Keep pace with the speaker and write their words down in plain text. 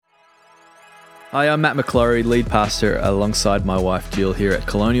Hi, I'm Matt McClory, lead pastor alongside my wife Jill here at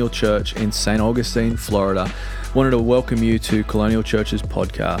Colonial Church in St. Augustine, Florida. Wanted to welcome you to Colonial Church's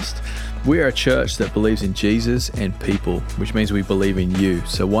podcast. We are a church that believes in Jesus and people, which means we believe in you.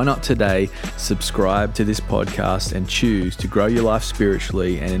 So why not today subscribe to this podcast and choose to grow your life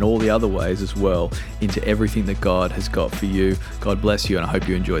spiritually and in all the other ways as well into everything that God has got for you. God bless you, and I hope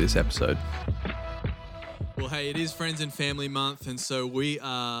you enjoy this episode. Well, hey, it is Friends and Family Month, and so we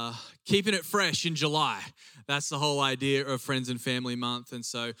are keeping it fresh in July. That's the whole idea of Friends and Family Month, and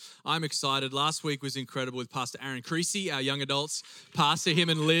so I'm excited. Last week was incredible with Pastor Aaron Creasy, our young adults pastor. Him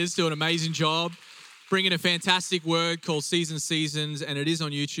and Liz do an amazing job bringing a fantastic word called Seasons, and it is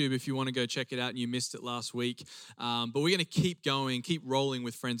on YouTube if you want to go check it out and you missed it last week. But we're going to keep going, keep rolling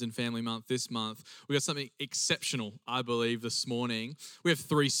with Friends and Family Month this month. We got something exceptional, I believe, this morning. We have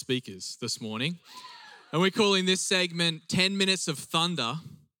 3 speakers this morning. And we're calling this segment 10 Minutes of Thunder.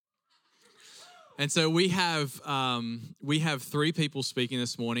 And so we have 3 people speaking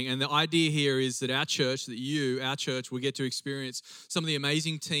this morning. And the idea here is that our church, will get to experience some of the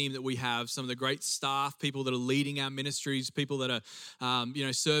amazing team that we have, some of the great staff, people that are leading our ministries, people that are,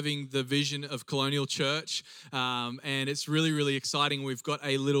 serving the vision of Colonial Church. And it's really, really exciting. We've got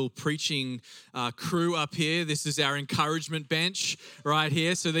a little preaching crew up here. This is our encouragement bench right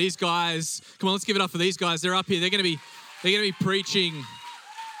here. So these guys, come on, let's give it up for these guys. They're up here. They're going to be preaching.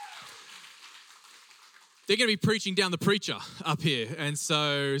 They're going to be preaching down the preacher up here, and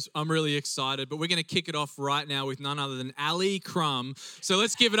so I'm really excited. But we're going to kick it off right now with none other than Ali Crum. So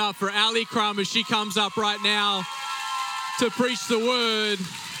let's give it up for Ali Crum as she comes up right now to preach the word.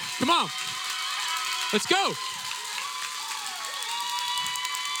 Come on, let's go.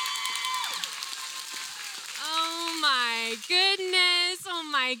 Oh my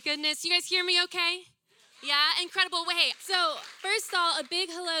goodness. You guys hear me okay? Yeah, incredible. Wait, so first of all, a big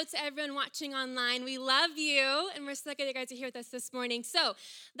hello to everyone watching online. We love you, and we're so glad you guys are here with us this morning. So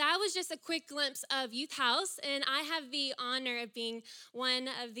that was just a quick glimpse of Youth House, and I have the honor of being one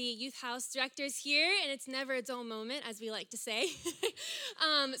of the Youth House directors here, and it's never a dull moment, as we like to say.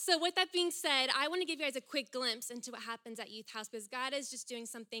 So with that being said, I want to give you guys a quick glimpse into what happens at Youth House, because God is just doing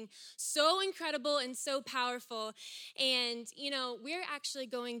something so incredible and so powerful. And, we're actually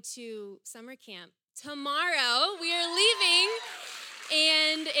going to summer camp. Tomorrow, we are leaving,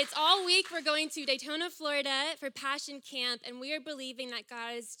 and it's all week. We're going to Daytona, Florida for Passion Camp, and we are believing that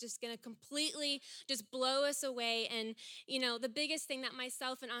God is just going to completely just blow us away. And, the biggest thing that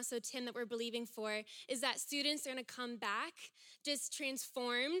myself and also Tim that we're believing for is that students are going to come back just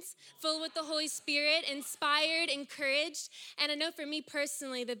transformed, filled with the Holy Spirit, inspired, encouraged. And I know for me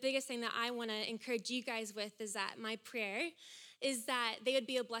personally, the biggest thing that I want to encourage you guys with is that my prayer is that they would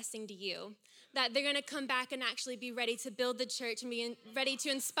be a blessing to you, that they're going to come back and actually be ready to build the church and be ready to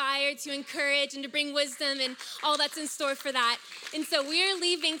inspire, to encourage, and to bring wisdom and all that's in store for that. And so we're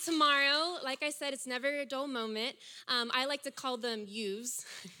leaving tomorrow. Like I said, it's never a dull moment. I like to call them youths,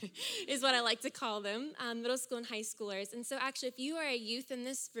 is what I like to call them, middle school and high schoolers. And so actually, if you are a youth in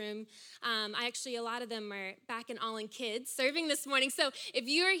this room, a lot of them are back in All In Kids serving this morning. So if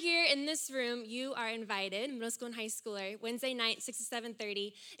you are here in this room, you are invited, middle school and high schooler, Wednesday night, 6 to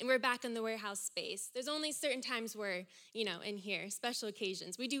 7:30, and we're back in the warehouse space. There's only certain times we're, in here, special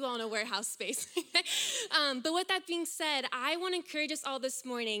occasions. We do all in a warehouse space. But with that being said, I want to encourage us all this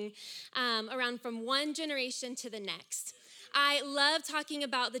morning around from one generation to the next. I love talking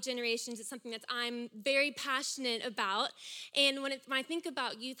about the generations. It's something that I'm very passionate about. And when I think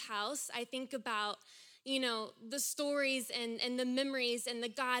about Youth House, I think about the stories and the memories and the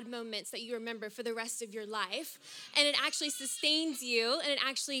God moments that you remember for the rest of your life. And it actually sustains you, and it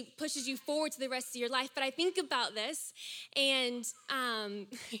actually pushes you forward to the rest of your life. But I think about this, and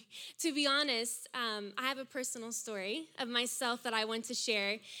to be honest, I have a personal story of myself that I want to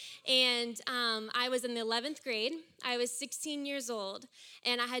share. And I was in the 11th grade. I was 16 years old,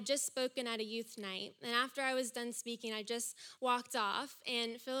 and I had just spoken at a youth night. And after I was done speaking, I just walked off,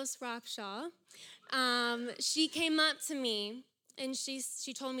 and Phyllis Rockshaw, she came up to me, and she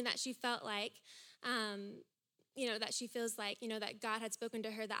told me that she felt like, that she feels like, that God had spoken to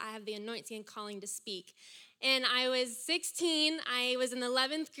her, that I have the anointing and calling to speak. And I was 16, I was in the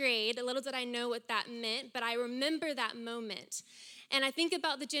 11th grade. Little did I know what that meant, but I remember that moment. And I think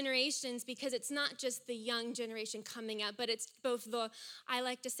about the generations because it's not just the young generation coming up, but it's both I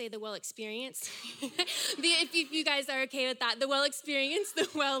like to say the well-experienced. If you guys are okay with that, the well-experienced, the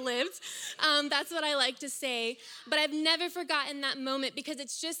well-lived. That's what I like to say. But I've never forgotten that moment because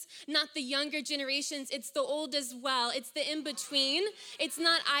it's just not the younger generations, it's the old as well. It's the in-between. It's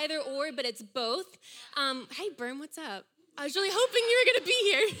not either or, but it's both. Hey, Berm, what's up? I was really hoping you were going to be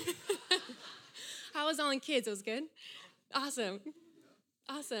here. was all in kids? It was good? Awesome.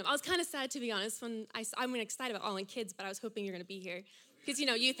 Awesome. I was kind of sad, to be honest, when I'm excited about all in kids, but I was hoping you're going to be here because,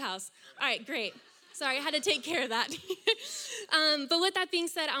 youth house. All right, great. Sorry, I had to take care of that. But with that being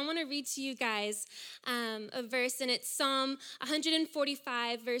said, I want to read to you guys a verse, and it's Psalm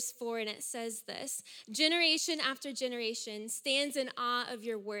 145, verse 4, and it says this: "Generation after generation stands in awe of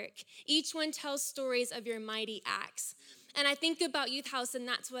your work. Each one tells stories of your mighty acts." And I think about Youth House, and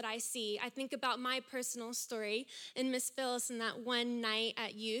that's what I see. I think about my personal story and Miss Phyllis and that one night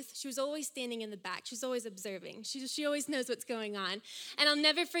at youth. She was always standing in the back. She was always observing. She always knows what's going on. And I'll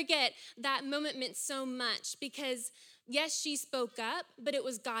never forget that moment meant so much because, yes, she spoke up, but it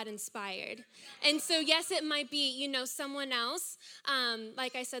was God-inspired. And so, yes, it might be, someone else,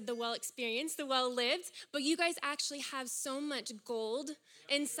 like I said, the well-experienced, the well-lived, but you guys actually have so much gold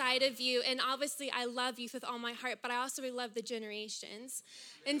inside of you. And obviously, I love youth with all my heart, but I also really love the generations.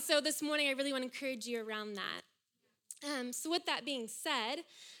 And so this morning, I really want to encourage you around that. So with that being said,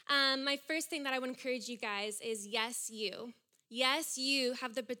 my first thing that I want to encourage you guys is yes, you. Yes, you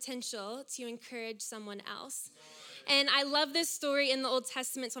have the potential to encourage someone else. And I love this story in the Old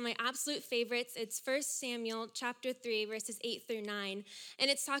Testament. It's one of my absolute favorites. It's 1 Samuel chapter 3, verses 8 through 9. And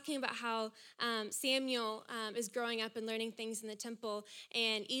it's talking about how Samuel is growing up and learning things in the temple,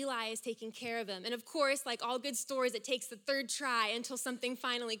 and Eli is taking care of him. And of course, like all good stories, it takes the third try until something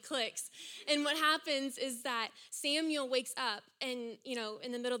finally clicks. And what happens is that Samuel wakes up and,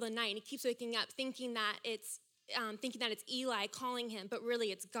 in the middle of the night, and he keeps waking up thinking that it's Eli calling him, but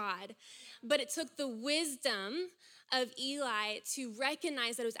really it's God. But it took the wisdom of Eli to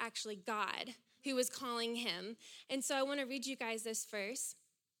recognize that it was actually God who was calling him. And so I want to read you guys this verse.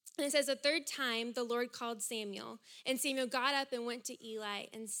 And it says, "The third time the Lord called Samuel, and Samuel got up and went to Eli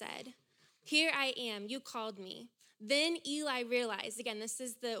and said, 'Here I am, you called me.' Then Eli realized," again, this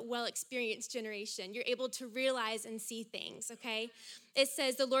is the well-experienced generation. You're able to realize and see things, okay? It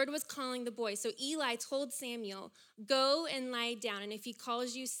says the Lord was calling the boy. So Eli told Samuel, 'Go and lie down, and if he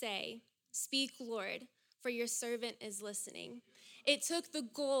calls you, say, "Speak, Lord, for your servant is listening." It took the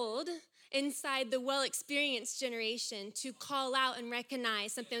gold inside the well-experienced generation to call out and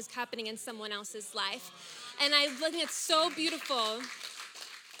recognize something was happening in someone else's life. And I think it's so beautiful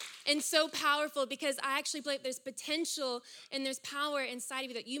and so powerful because I actually believe there's potential and there's power inside of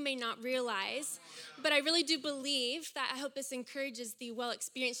you that you may not realize. But I really do believe that I hope this encourages the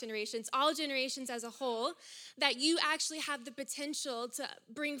well-experienced generations, all generations as a whole, that you actually have the potential to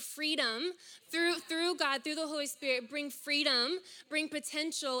bring freedom through God, through the Holy Spirit, bring freedom, bring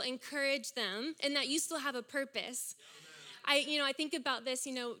potential, encourage them, and that you still have a purpose. I think about this,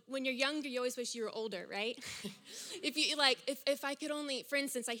 when you're younger, you always wish you were older, right? If I could only, for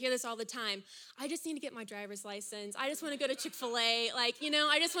instance, I hear this all the time, I just need to get my driver's license. I just want to go to Chick-fil-A.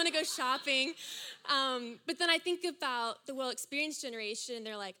 I just want to go shopping. But then I think about the well-experienced generation, and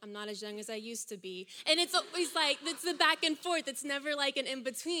they're like, I'm not as young as I used to be. And it's always it's the back and forth. It's never like an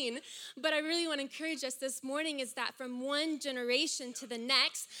in-between. But I really want to encourage us this morning is that from one generation to the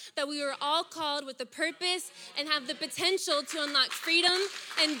next, that we are all called with a purpose and have the potential to unlock freedom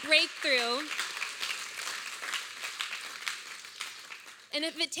and breakthrough. And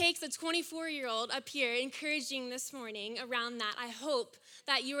if it takes a 24-year-old up here encouraging this morning around that, I hope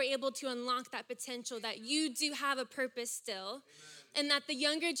that you are able to unlock that potential, that you do have a purpose still, and that the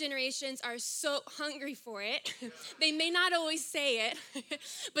younger generations are so hungry for it. They may not always say it,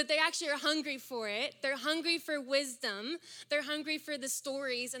 but they actually are hungry for it. They're hungry for wisdom. They're hungry for the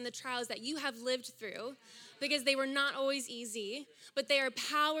stories and the trials that you have lived through, because they were not always easy, but they are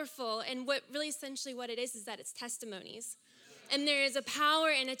powerful. And what really essentially what it is that it's testimonies. And there is a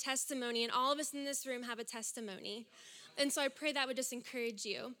power in a testimony, and all of us in this room have a testimony. And so I pray that would just encourage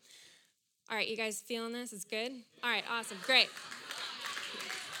you. All right, you guys feeling this? It's good? All right, awesome, great.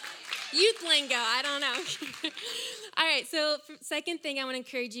 Youth lingo, I don't know. All right, so second thing I want to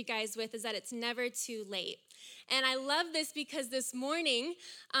encourage you guys with is that it's never too late. And I love this because this morning,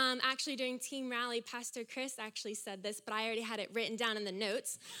 actually during Team Rally, Pastor Chris actually said this, but I already had it written down in the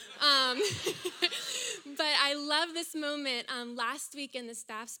notes. But I love this moment. Last week in the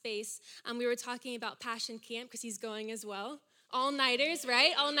staff space, we were talking about Passion Camp because he's going as well. All-nighters,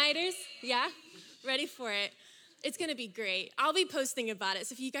 right? All-nighters? Yeah? Ready for it. It's going to be great. I'll be posting about it.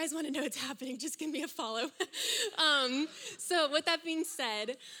 So if you guys want to know what's happening, just give me a follow. So with that being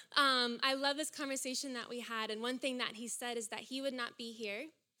said, I love this conversation that we had. And one thing that he said is that he would not be here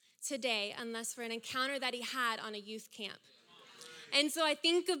today unless for an encounter that he had on a youth camp. And so I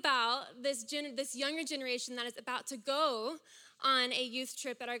think about this younger generation that is about to go on a youth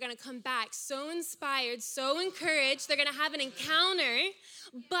trip that are going to come back so inspired, so encouraged. They're going to have an encounter.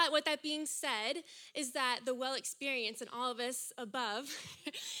 But with that being said, is that the well experience and all of us above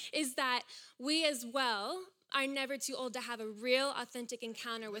is that we as well are never too old to have a real, authentic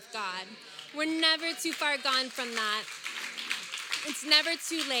encounter with God. We're never too far gone from that. It's never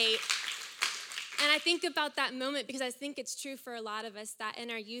too late. And I think about that moment because I think it's true for a lot of us that in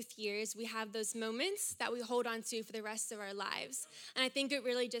our youth years, we have those moments that we hold on to for the rest of our lives. And I think it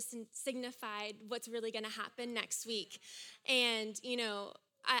really just signified what's really going to happen next week. And,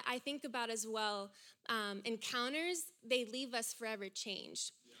 I think about as well, encounters, they leave us forever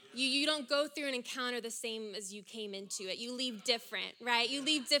changed. You don't go through an encounter the same as you came into it. You leave different, right? You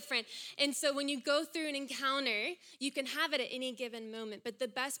leave different. And so when you go through an encounter, you can have it at any given moment. But the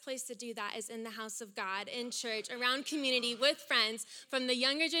best place to do that is in the house of God, in church, around community, with friends, from the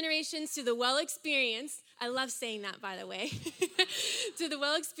younger generations to the well-experienced. I love saying that, by the way, to the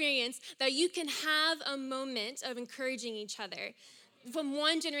well-experienced, that you can have a moment of encouraging each other from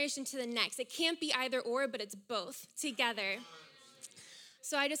one generation to the next. It can't be either or, but it's both together.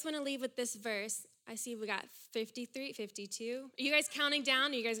 So I just want to leave with this verse. I see we got 53, 52. Are you guys counting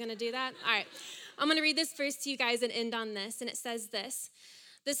down? Are you guys going to do that? All right. I'm going to read this verse to you guys and end on this. And it says this: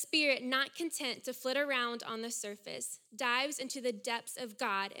 "The Spirit, not content to flit around on the surface, dives into the depths of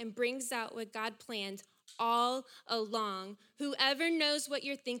God and brings out what God planned all along. Whoever knows what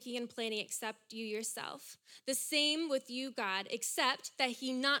you're thinking and planning except you yourself. The same with you, God, except that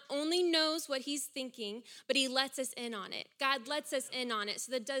he not only knows what he's thinking, but he lets us in on it. God lets us in on it.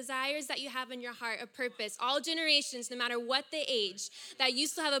 So the desires that you have in your heart, a purpose, all generations, no matter what the age, that you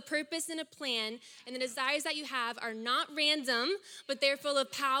still have a purpose and a plan, and the desires that you have are not random, but they're full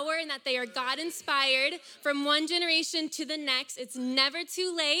of power and that they are God-inspired from one generation to the next. It's never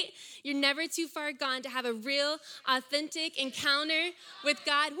too late. You're never too far gone to have a real, authentic encounter with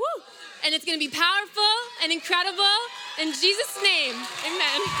God. Woo! And it's going to be powerful and incredible. In Jesus' name,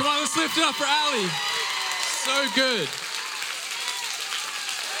 amen. Come on, let's lift it up for Ali. So good.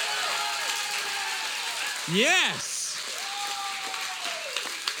 Yes.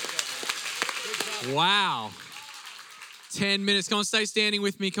 Wow. 10 minutes. Come on, stay standing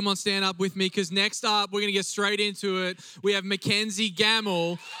with me. Come on, stand up with me, because next up, we're going to get straight into it. We have Mackenzie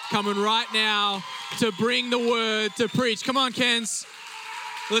Gamble coming right now to bring the word, to preach. Come on, Kens.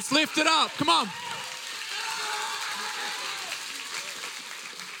 Let's lift it up. Come on.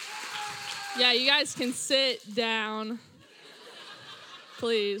 Yeah, you guys can sit down,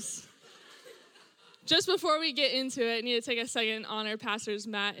 please. Just before we get into it, I need to take a second and honor Pastors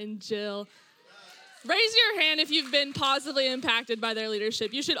Matt and Jill. Raise your hand if you've been positively impacted by their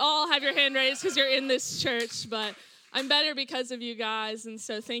leadership. You should all have your hand raised because you're in this church, but I'm better because of you guys, and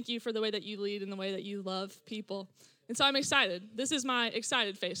so thank you for the way that you lead and the way that you love people. And so I'm excited. This is my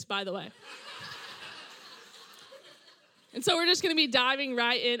excited face, by the way. And so we're just going to be diving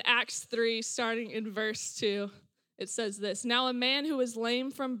right in Acts 3, starting in verse 2. It says this: "Now a man who was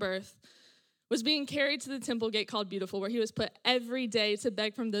lame from birth was being carried to the temple gate called Beautiful, where he was put every day to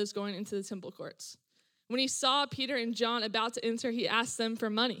beg from those going into the temple courts. When he saw Peter and John about to enter, he asked them for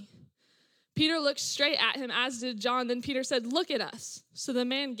money. Peter looked straight at him, as did John. Then Peter said, 'Look at us.' So the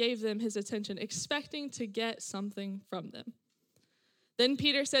man gave them his attention, expecting to get something from them. Then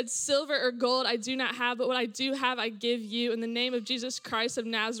Peter said, 'Silver or gold I do not have, but what I do have I give you. In the name of Jesus Christ of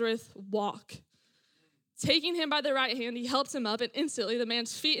Nazareth, walk.' Taking him by the right hand, he helped him up, and instantly the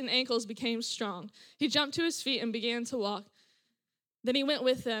man's feet and ankles became strong. He jumped to his feet and began to walk. Then he went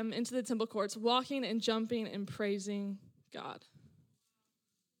with them into the temple courts, walking and jumping and praising God."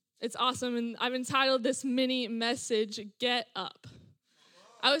 It's awesome, and I've entitled this mini message, "Get Up."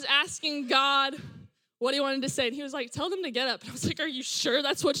 I was asking God what he wanted to say, and he was like, "Tell them to get up." And I was like, "Are you sure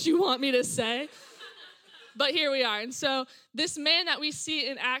that's what you want me to say?" But here we are. And so this man that we see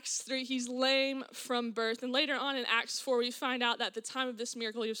in Acts 3, he's lame from birth. And later on in Acts 4, we find out that at the time of this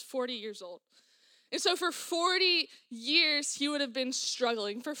miracle, he was 40 years old. And so for 40 years, he would have been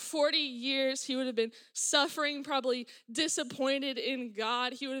struggling. For 40 years, he would have been suffering, probably disappointed in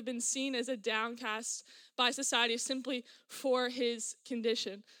God. He would have been seen as a downcast by society simply for his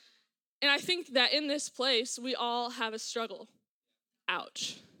condition. And I think that in this place, we all have a struggle.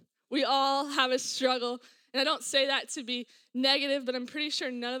 Ouch. We all have a struggle. And I don't say that to be negative, but I'm pretty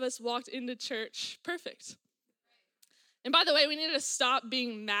sure none of us walked into church perfect. And by the way, we need to stop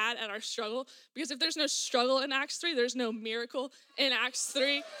being mad at our struggle, because if there's no struggle in Acts 3, there's no miracle in Acts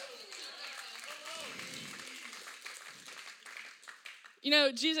 3. You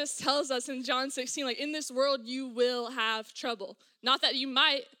know, Jesus tells us in John 16, like, in this world you will have trouble. Not that you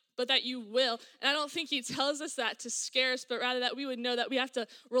might, but that you will. And I don't think he tells us that to scare us, but rather that we would know that we have to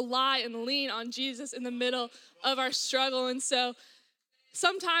rely and lean on Jesus in the middle of our struggle. And so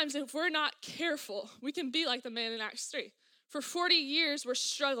sometimes if we're not careful, we can be like the man in Acts 3. For 40 years, we're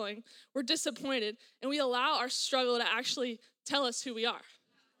struggling, we're disappointed, and we allow our struggle to actually tell us who we are.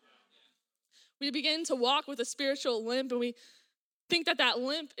 We begin to walk with a spiritual limp, and we think that that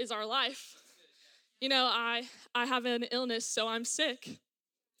limp is our life. You know, I have an illness, so I'm sick.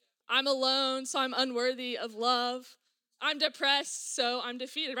 I'm alone, so I'm unworthy of love. I'm depressed, so I'm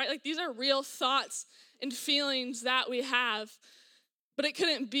defeated, right? Like, these are real thoughts and feelings that we have, but it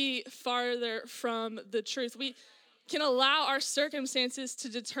couldn't be farther from the truth. We can allow our circumstances to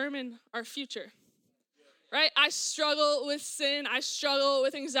determine our future, right? I struggle with sin. I struggle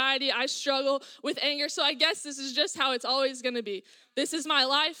with anxiety. I struggle with anger. So I guess this is just how it's always going to be. This is my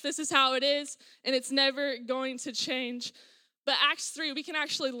life. This is how it is, and it's never going to change. But Acts 3, we can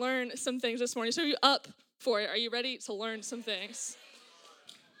actually learn some things this morning. So are you up for it? Are you ready to learn some things?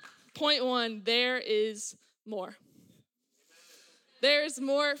 Point 1, there is more. There's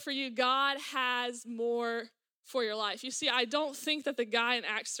more for you. God has more for your life. You see, I don't think that the guy in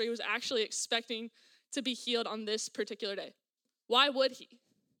Acts 3 was actually expecting to be healed on this particular day. Why would he?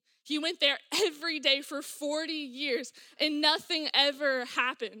 He went there every day for 40 years and nothing ever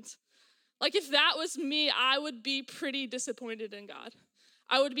happened. Like, if that was me, I would be pretty disappointed in God.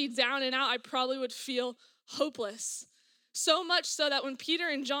 I would be down and out. I probably would feel hopeless. So much so that when Peter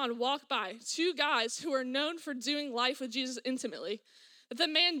and John walk by, two guys who are known for doing life with Jesus intimately, that the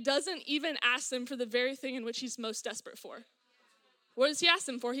man doesn't even ask them for the very thing in which he's most desperate for. What does he ask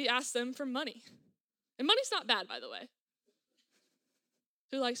them for? He asks them for money. And money's not bad, by the way.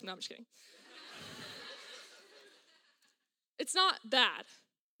 Who likes me? No, I'm just kidding. It's not bad.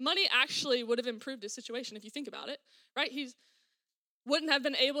 Money actually would have improved his situation if you think about it, right? He wouldn't have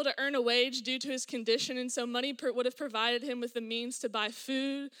been able to earn a wage due to his condition, and so money would have provided him with the means to buy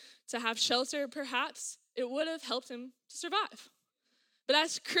food, to have shelter, perhaps. It would have helped him to survive. But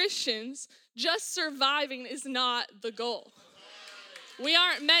as Christians, just surviving is not the goal. We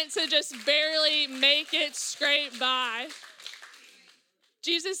aren't meant to just barely make it scrape by.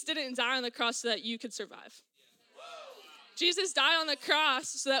 Jesus didn't die on the cross so that you could survive. Jesus died on the cross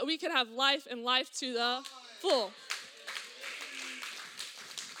so that we could have life and life to the full.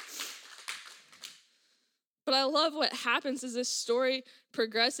 But I love what happens as this story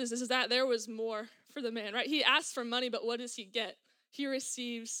progresses is that there was more for the man, right? He asked for money, but what does he get? He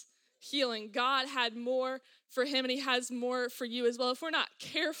receives healing. God had more for him, and he has more for you as well. If we're not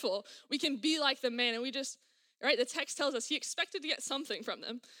careful, we can be like the man, and we just, right? The text tells us he expected to get something from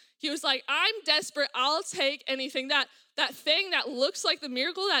them. He was like, I'm desperate. I'll take anything. That thing that looks like the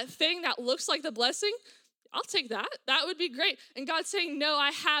miracle, that thing that looks like the blessing, I'll take that. That would be great. And God's saying, no,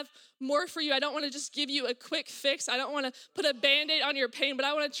 I have more for you. I don't want to just give you a quick fix. I don't want to put a Band-Aid on your pain, but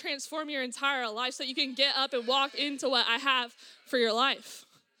I want to transform your entire life so that you can get up and walk into what I have for your life.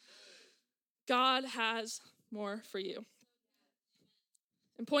 God has more for you.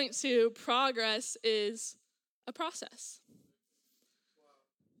 And point 2, progress is a process.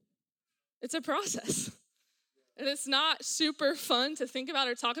 It's a process. And it's not super fun to think about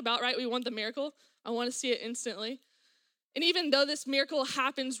or talk about, right? We want the miracle. I want to see it instantly. And even though this miracle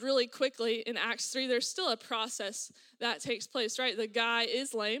happens really quickly in Acts 3, there's still a process that takes place, right? The guy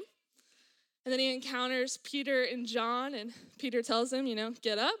is lame. And then he encounters Peter and John, and Peter tells him,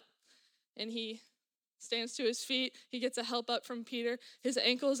 get up. And he stands to his feet. He gets a help up from Peter. His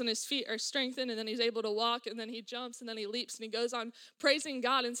ankles and his feet are strengthened, and then he's able to walk, and then he jumps, and then he leaps, and he goes on praising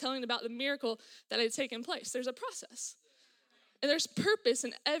God and telling about the miracle that had taken place. There's a process. And there's purpose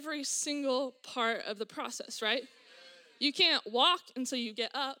in every single part of the process, right? You can't walk until you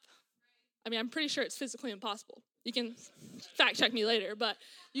get up. I mean, I'm pretty sure it's physically impossible. You can fact check me later, but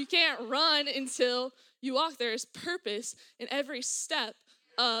you can't run until you walk. There is purpose in every step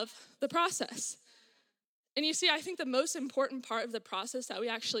of the process. And you see, I think the most important part of the process that we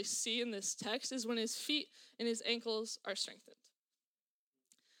actually see in this text is when his feet and his ankles are strengthened.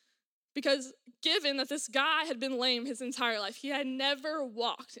 Because given that this guy had been lame his entire life, he had never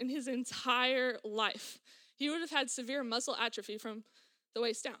walked in his entire life, he would have had severe muscle atrophy from the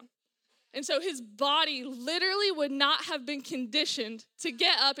waist down. And so his body literally would not have been conditioned to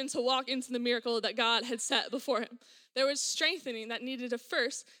get up and to walk into the miracle that God had set before him. There was strengthening that needed to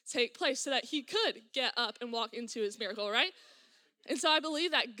first take place so that he could get up and walk into his miracle, right? And so I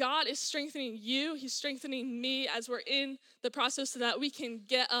believe that God is strengthening you. He's strengthening me as we're in the process so that we can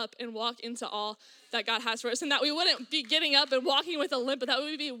get up and walk into all that God has for us. And that we wouldn't be getting up and walking with a limp, but that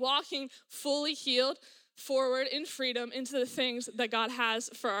we would be walking fully healed, forward in freedom into the things that God has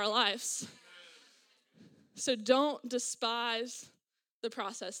for our lives. So don't despise the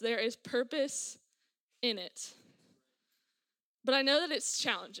process. There is purpose in it. But I know that it's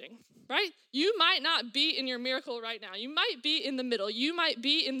challenging, right? You might not be in your miracle right now. You might be in the middle. You might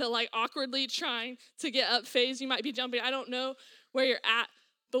be in the awkwardly trying to get up phase. You might be jumping. I don't know where you're at,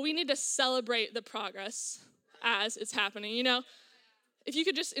 but we need to celebrate the progress as it's happening. You know, if you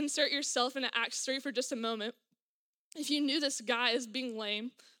could just insert yourself into Acts 3 for just a moment. If you knew this guy as being lame,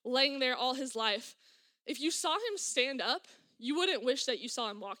 laying there all his life, if you saw him stand up, you wouldn't wish that you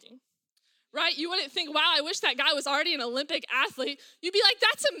saw him walking. Right? You wouldn't think, wow, I wish that guy was already an Olympic athlete. You'd be like,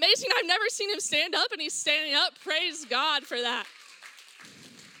 that's amazing. I've never seen him stand up, and he's standing up. Praise God for that.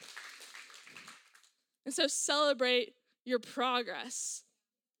 And so celebrate your progress.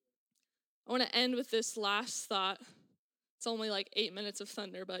 I want to end with this last thought. It's only 8 minutes of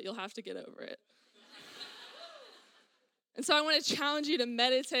thunder, but you'll have to get over it. And so I want to challenge you to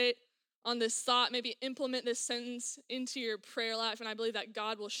meditate on this thought, maybe implement this sentence into your prayer life, and I believe that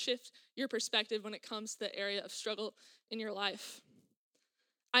God will shift your perspective when it comes to the area of struggle in your life.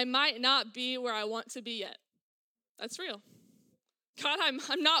 I might not be where I want to be yet. That's real. God, I'm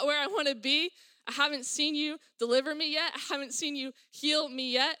not where I want to be. I haven't seen you deliver me yet. I haven't seen you heal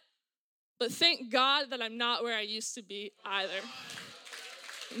me yet. But thank God that I'm not where I used to be either.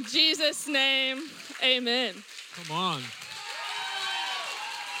 In Jesus' name, amen. Come on.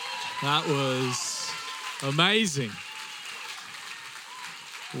 That was amazing.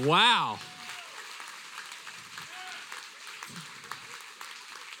 Wow.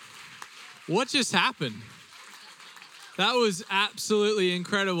 What just happened? That was absolutely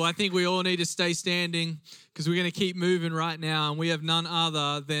incredible. I think we all need to stay standing because we're going to keep moving right now. And we have none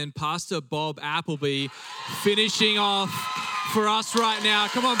other than Pastor Bob Appleby finishing off for us right now.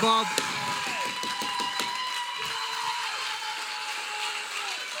 Come on, Bob.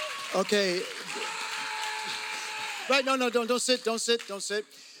 Okay. Right, no, don't sit.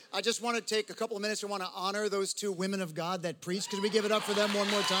 I just want to take a couple of minutes. I want to honor those two women of God that preached. Could we give it up for them one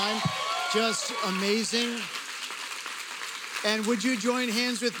more time? Just amazing. And would you join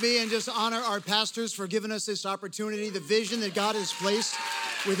hands with me and just honor our pastors for giving us this opportunity, the vision that God has placed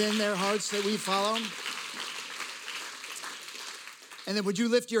within their hearts that we follow? And then would you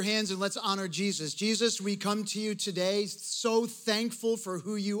lift your hands and let's honor Jesus. Jesus, we come to you today so thankful for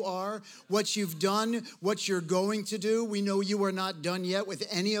who you are, what you've done, what you're going to do. We know you are not done yet with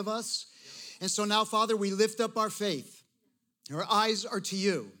any of us. And so now, Father, we lift up our faith. Our eyes are to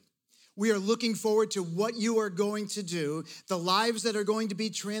you. We are looking forward to what you are going to do, the lives that are going to be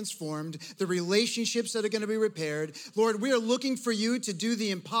transformed, the relationships that are going to be repaired. Lord, we are looking for you to do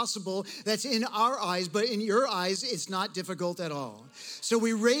the impossible that's in our eyes, but in your eyes, it's not difficult at all. So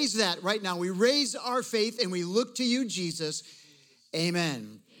we raise that right now. We raise our faith and we look to you, Jesus. Amen.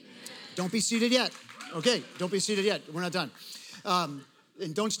 Amen. Don't be seated yet. Okay, don't be seated yet. We're not done.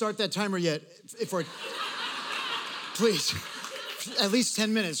 And don't start that timer yet. Please. At least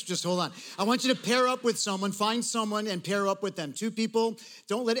 10 minutes, just hold on. I want you to pair up with someone, find someone and pair up with them. Two people,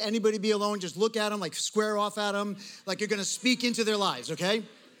 don't let anybody be alone. Just look at them, square off at them, like you're gonna speak into their lives, okay?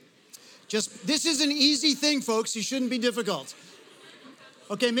 This is an easy thing, folks. You shouldn't be difficult.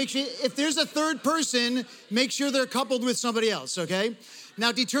 Okay, make sure, if there's a third person, make sure they're coupled with somebody else, okay?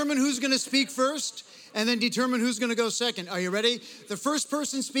 Now determine who's gonna speak first, and then determine who's gonna go second. Are you ready? The first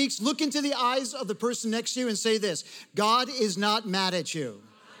person speaks, look into the eyes of the person next to you and say this: God is not mad at you.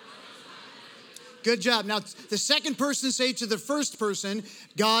 Good job. Now, the second person say to the first person,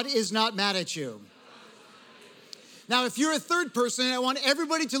 God is not mad at you. Now, if you're a third person, I want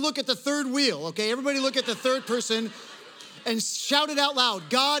everybody to look at the third wheel, okay? Everybody look at the third person and shout it out loud.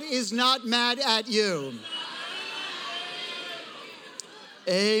 God is not mad at you.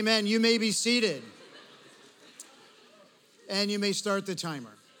 Amen. You may be seated. And you may start the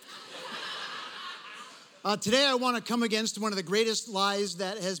timer. Today I want to come against one of the greatest lies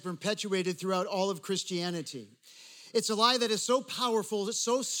that has been perpetuated throughout all of Christianity. It's a lie that is so powerful,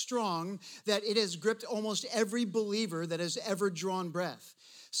 so strong, that it has gripped almost every believer that has ever drawn breath.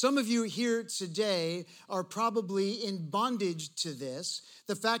 Some of you here today are probably in bondage to this,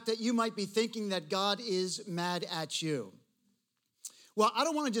 the fact that you might be thinking that God is mad at you. Well, I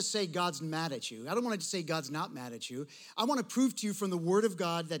don't want to just say God's mad at you. I don't want to just say God's not mad at you. I want to prove to you from the Word of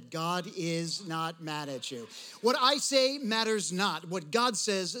God that God is not mad at you. What I say matters not. What God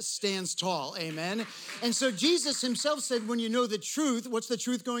says stands tall. Amen. And so Jesus himself said, when you know the truth, what's the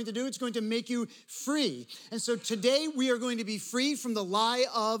truth going to do? It's going to make you free. And so today we are going to be free from the lie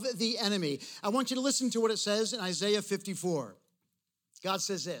of the enemy. I want you to listen to what it says in Isaiah 54. God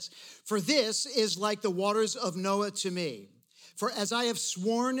says this, "For this is like the waters of Noah to me. For as I have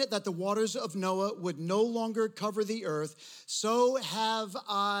sworn that the waters of Noah would no longer cover the earth, so have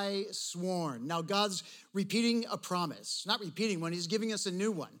I sworn." Now God's repeating a promise, not repeating one, he's giving us a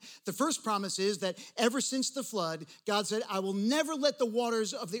new one. The first promise is that ever since the flood, God said, "I will never let the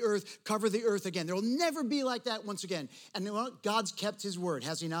waters of the earth cover the earth again." There will never be like that once again. And God's kept his word,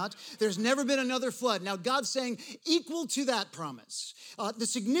 has he not? There's never been another flood. Now God's saying, equal to that promise, the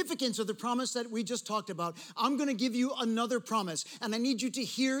significance of the promise that we just talked about, I'm going to give you another promise. And I need you to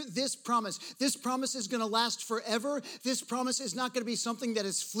hear this promise. This promise is going to last forever. This promise is not going to be something that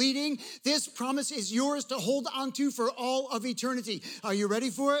is fleeting. This promise is yours to hold on to for all of eternity. Are you ready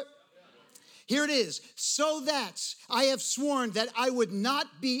for it? Here it is. "So that I have sworn that I would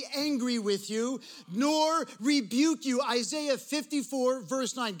not be angry with you, nor rebuke you." Isaiah 54,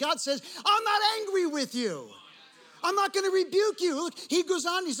 verse 9. God says, I'm not angry with you. I'm not going to rebuke you. Look, he goes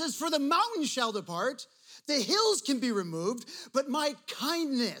on, he says, "For the mountains shall depart, the hills can be removed, but my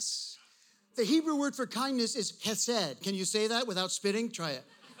kindness," the Hebrew word for kindness is hesed. Can you say that without spitting? Try it.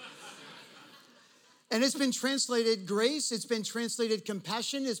 And it's been translated grace, it's been translated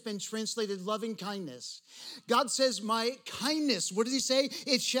compassion, it's been translated loving kindness. God says, my kindness, what does he say?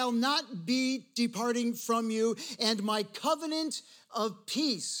 "It shall not be departing from you, and my covenant of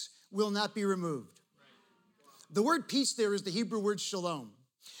peace will not be removed." The word peace there is the Hebrew word shalom.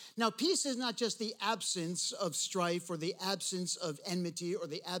 Now, peace is not just the absence of strife or the absence of enmity or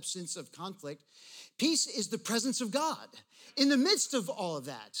the absence of conflict. Peace is the presence of God in the midst of all of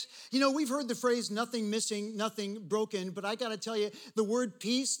that. You know, we've heard the phrase nothing missing, nothing broken, but I got to tell you, the word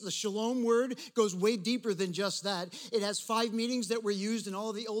peace, the shalom word, goes way deeper than just that. It has 5 meanings that were used in all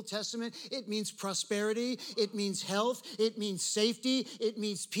of the Old Testament. It means prosperity, it means health, it means safety, it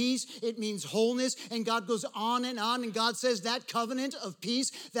means peace, it means wholeness, and God goes on, and God says that covenant of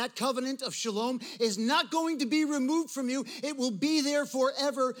peace, that covenant of shalom is not going to be removed from you. It will be there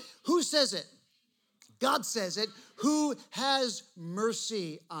forever. Who says it? God says it, "Who has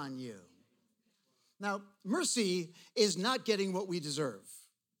mercy on you." Now, mercy is not getting what we deserve,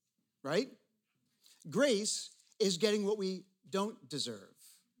 right? Grace is getting what we don't deserve.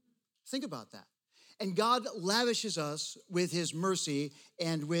 Think about that. And God lavishes us with his mercy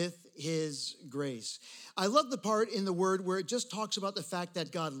and with his grace. I love the part in the word where it just talks about the fact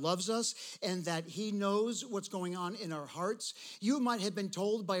that God loves us and that he knows what's going on in our hearts. You might have been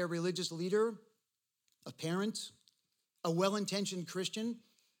told by a religious leader, a parent, a well-intentioned Christian,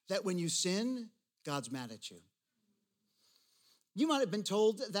 that when you sin, God's mad at you. You might have been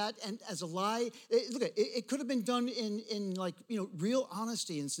told that, and as a lie, it could have been done in real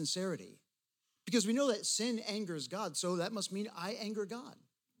honesty and sincerity. Because we know that sin angers God, so that must mean I anger God.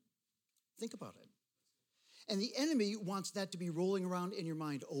 Think about it. And the enemy wants that to be rolling around in your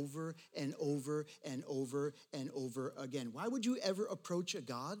mind over and over and over and over again. Why would you ever approach a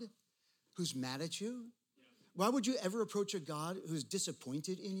God who's mad at you? Why would you ever approach a God who's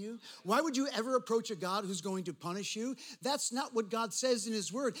disappointed in you? Why would you ever approach a God who's going to punish you? That's not what God says in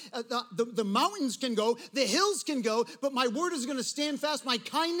his word. The mountains can go, the hills can go, but my word is going to stand fast. My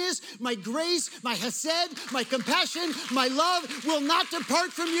kindness, my grace, my hesed, my compassion, my love will not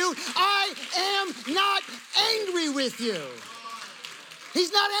depart from you. I am not angry with you.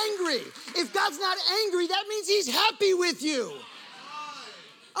 He's not angry. If God's not angry, that means he's happy with you.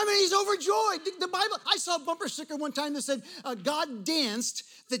 I mean, he's overjoyed. The Bible, I saw a bumper sticker one time that said, God danced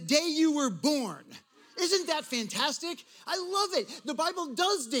the day you were born. Isn't that fantastic? I love it. The Bible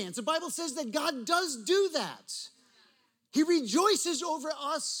does dance. The Bible says that God does do that. He rejoices over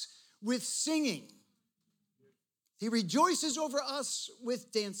us with singing. He rejoices over us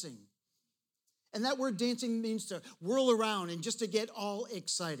with dancing. And that word dancing means to whirl around and just to get all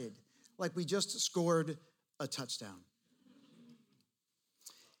excited, like we just scored a touchdown.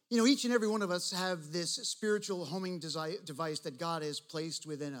 You know, each and every one of us have this spiritual homing device that God has placed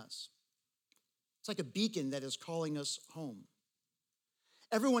within us. It's like a beacon that is calling us home.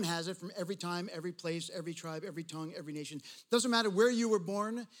 Everyone has it from every time, every place, every tribe, every tongue, every nation. Doesn't matter where you were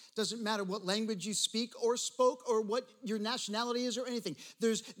born. Doesn't matter what language you speak or spoke or what your nationality is or anything.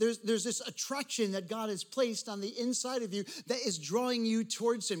 There's this attraction that God has placed on the inside of you that is drawing you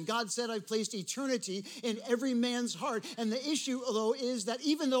towards him. God said, I've placed eternity in every man's heart. And the issue, though, is that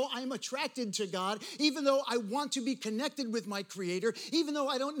even though I'm attracted to God, even though I want to be connected with my Creator, even though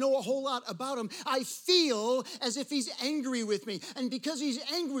I don't know a whole lot about him, I feel as if he's angry with me. And because he's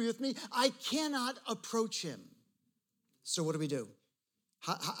angry with me, I cannot approach him. So what do?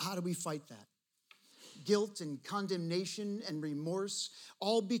 How do we fight that? Guilt and condemnation and remorse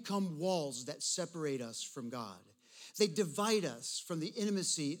all become walls that separate us from God. They divide us from the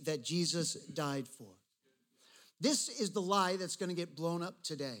intimacy that Jesus died for. This is the lie that's going to get blown up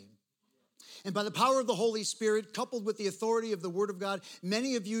today. And by the power of the Holy Spirit, coupled with the authority of the Word of God,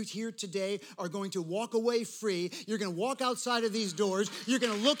 many of you here today are going to walk away free. You're going to walk outside of these doors. You're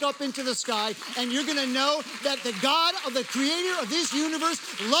going to look up into the sky, and you're going to know that the God of the creator of this universe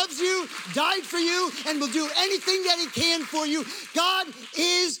loves you, died for you, and will do anything that he can for you. God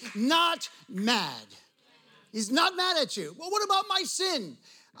is not mad. He's not mad at you. Well, what about my sin?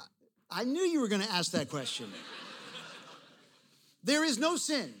 I knew you were going to ask that question. There is no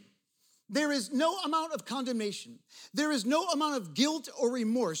sin. There is no amount of condemnation. There is no amount of guilt or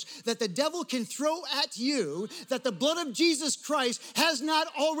remorse that the devil can throw at you that the blood of Jesus Christ has not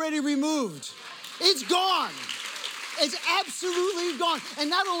already removed. It's gone. It's absolutely gone. And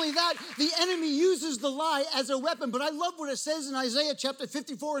not only that, the enemy uses the lie as a weapon. But I love what it says in Isaiah chapter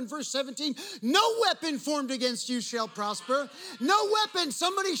 54 and verse 17. No weapon formed against you shall prosper. No weapon.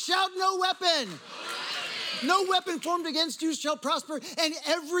 Somebody shout, no weapon. No weapon formed against you shall prosper, and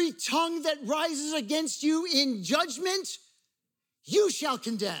every tongue that rises against you in judgment, you shall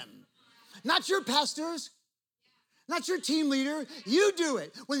condemn. Not your pastors, not your team leader, you do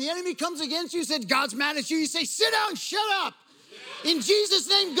it. When the enemy comes against you, said God's mad at you, you say, sit down, shut up. In Jesus'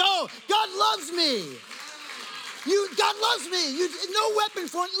 name, go. God loves me. God loves me. No weapon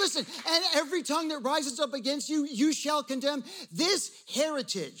formed, listen, and every tongue that rises up against you, you shall condemn. This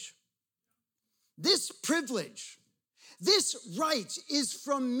heritage, this privilege, this right is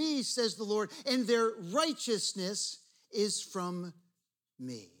from me, says the Lord, and their righteousness is from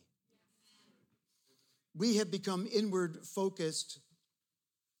me. We have become inward focused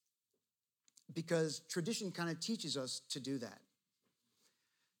because tradition kind of teaches us to do that.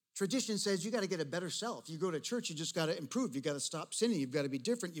 Tradition says you got to get a better self. You go to church, you just got to improve. You got to stop sinning. You've got to be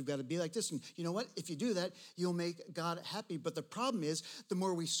different. You've got to be like this. And you know what? If you do that, you'll make God happy. But the problem is, the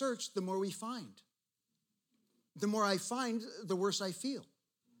more we search, the more we find. The more I find, the worse I feel.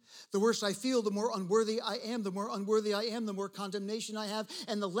 The worse I feel, the more unworthy I am. The more unworthy I am, the more condemnation I have,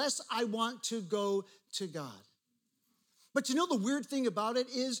 and the less I want to go to God. But you know the weird thing about it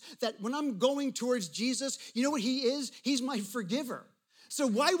is that when I'm going towards Jesus, you know what he is? He's my forgiver. So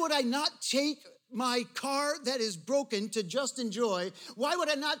why would I not take my car that is broken to just enjoy? Why would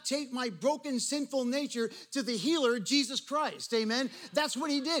I not take my broken, sinful nature to the healer, Jesus Christ? Amen? That's what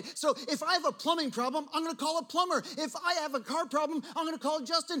he did. So if I have a plumbing problem, I'm going to call a plumber. If I have a car problem, I'm going to call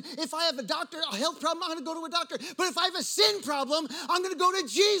Justin. If I have a health problem, I'm going to go to a doctor. But if I have a sin problem, I'm going to go to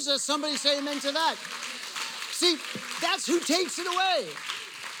Jesus. Somebody say amen to that. See, that's who takes it away.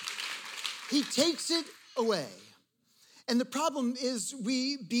 He takes it away. And the problem is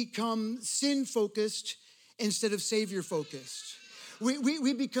we become sin-focused instead of Savior-focused.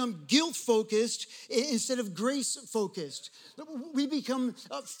 We become guilt-focused instead of grace-focused. We become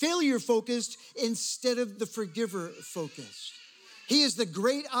failure-focused instead of the forgiver-focused. He is the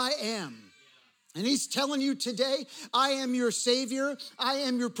great I am. And he's telling you today, I am your Savior. I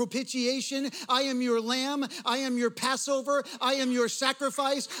am your propitiation. I am your lamb. I am your Passover. I am your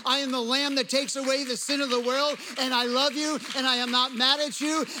sacrifice. I am the lamb that takes away the sin of the world. And I love you, and I am not mad at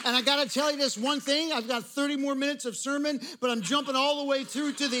you. And I got to tell you this one thing. I've got 30 more minutes of sermon, but I'm jumping all the way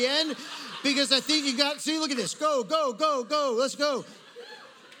through to the end because I think see, look at this. Go, go, go, go. Let's go.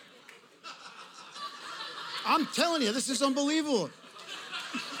 I'm telling you, this is unbelievable.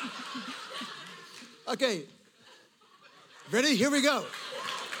 Okay, ready? Here we go.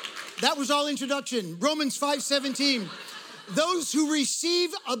 That was all introduction. Romans 5:17. Those who receive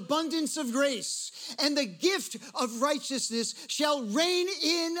abundance of grace and the gift of righteousness shall reign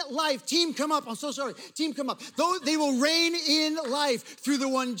in life. Team, come up. I'm so sorry. Team, come up. Though they will reign in life through the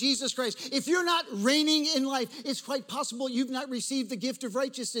one Jesus Christ. If you're not reigning in life, it's quite possible you've not received the gift of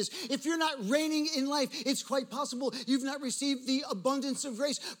righteousness. If you're not reigning in life, it's quite possible you've not received the abundance of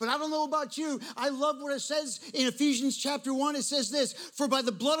grace. But I don't know about you. I love what it says in Ephesians chapter 1. It says this, for by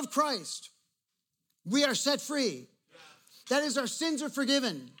the blood of Christ, we are set free. That is, our sins are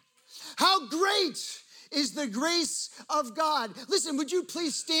forgiven. How great is the grace of God. Listen, would you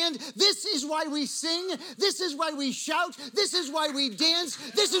please stand? This is why we sing. This is why we shout. This is why we dance.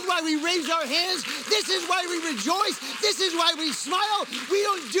 This is why we raise our hands. This is why we rejoice. This is why we smile. We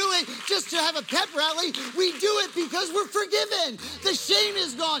don't do it just to have a pep rally. We do it because we're forgiven. The shame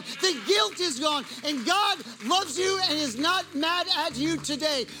is gone. The guilt is gone. And God loves you and is not mad at you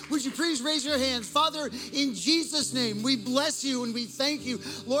today. Would you please raise your hands? Father, in Jesus' name, we bless you and we thank you.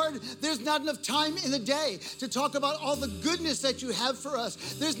 Lord, there's not enough time in the day day to talk about all the goodness that you have for us.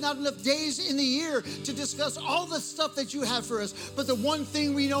 There's not enough days in the year to discuss all the stuff that you have for us. But the one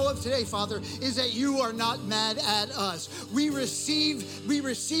thing we know of today, Father, is that you are not mad at us. We receive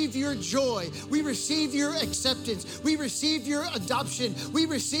your joy. We receive your acceptance. We receive your adoption. We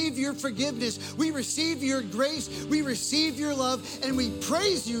receive your forgiveness. We receive your grace. We receive your love. And we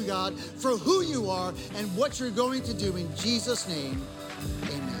praise you, God, for who you are and what you're going to do. In Jesus' name,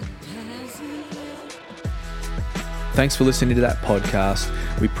 amen. Thanks for listening to that podcast.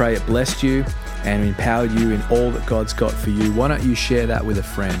 We pray it blessed you and empowered you in all that God's got for you. Why don't you share that with a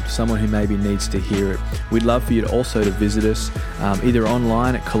friend, someone who maybe needs to hear it? We'd love for you to also to visit us either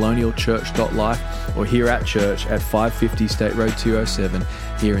online at colonialchurch.life or here at church at 550 State Road 207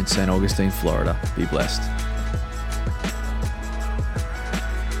 here in St. Augustine, Florida. Be blessed.